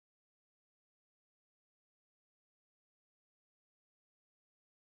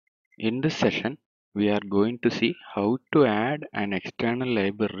In this session, we are going to see how to add an external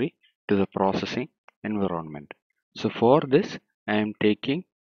library to the processing environment. So for this, I am taking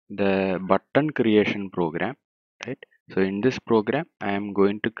the button creation program, right? So in this program, I am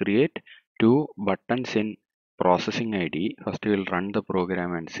going to create two buttons in Processing IDE. First, we will run the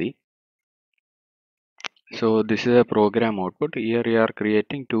program and see. So this is a program output. Here we are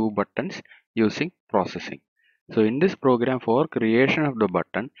creating two buttons using processing. So in this program, for creation of the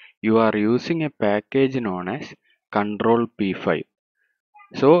button, you are using a package known as control P5.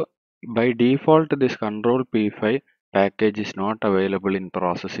 So by default, this control P5 package is not available in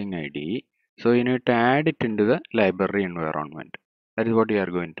Processing IDE. So you need to add it into the library environment. That is what you are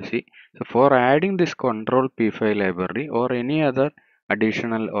going to see. So for adding this control P5 library or any other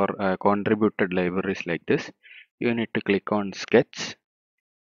additional or contributed libraries like this, you need to click on Sketch.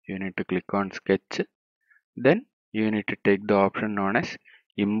 You need to click on Sketch. Then you need to take the option known as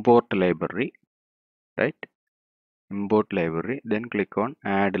Import Library, right? Import Library. Then click on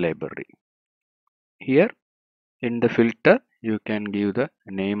Add Library. Here in the filter, you can give the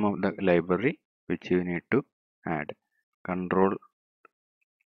name of the library which you need to add. Control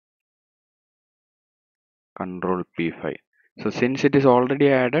P5. So since it is already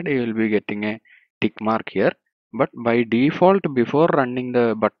added, you will be getting a tick mark here. But by default, before running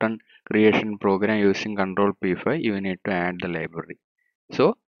the button creation program using control P5, you need to add the library.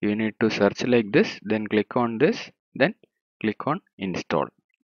 So you need to search like this, then click on this, then click on install,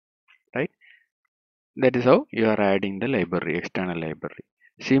 right? That is how you are adding the library, external library.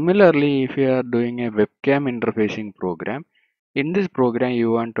 Similarly, if you are doing a webcam interfacing program, in this program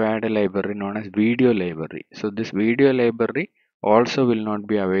you want to add a library known as video library. So this video library also will not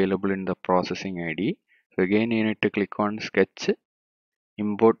be available in the processing IDE. So again you need to click on sketch,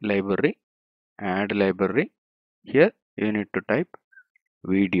 import library, add library. Here you need to type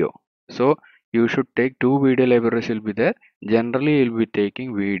video. So you should take two video libraries will be there. Generally you'll be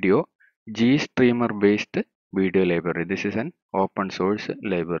taking video GStreamer based video library. This is an open source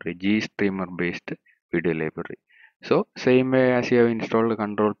library, GStreamer based video library. So same way as you have installed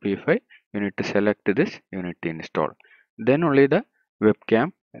control P5, you need to select this, you need to install. Then only the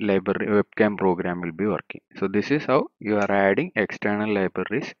webcam library, webcam program will be working. So this is how you are adding external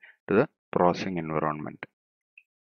libraries to the processing environment.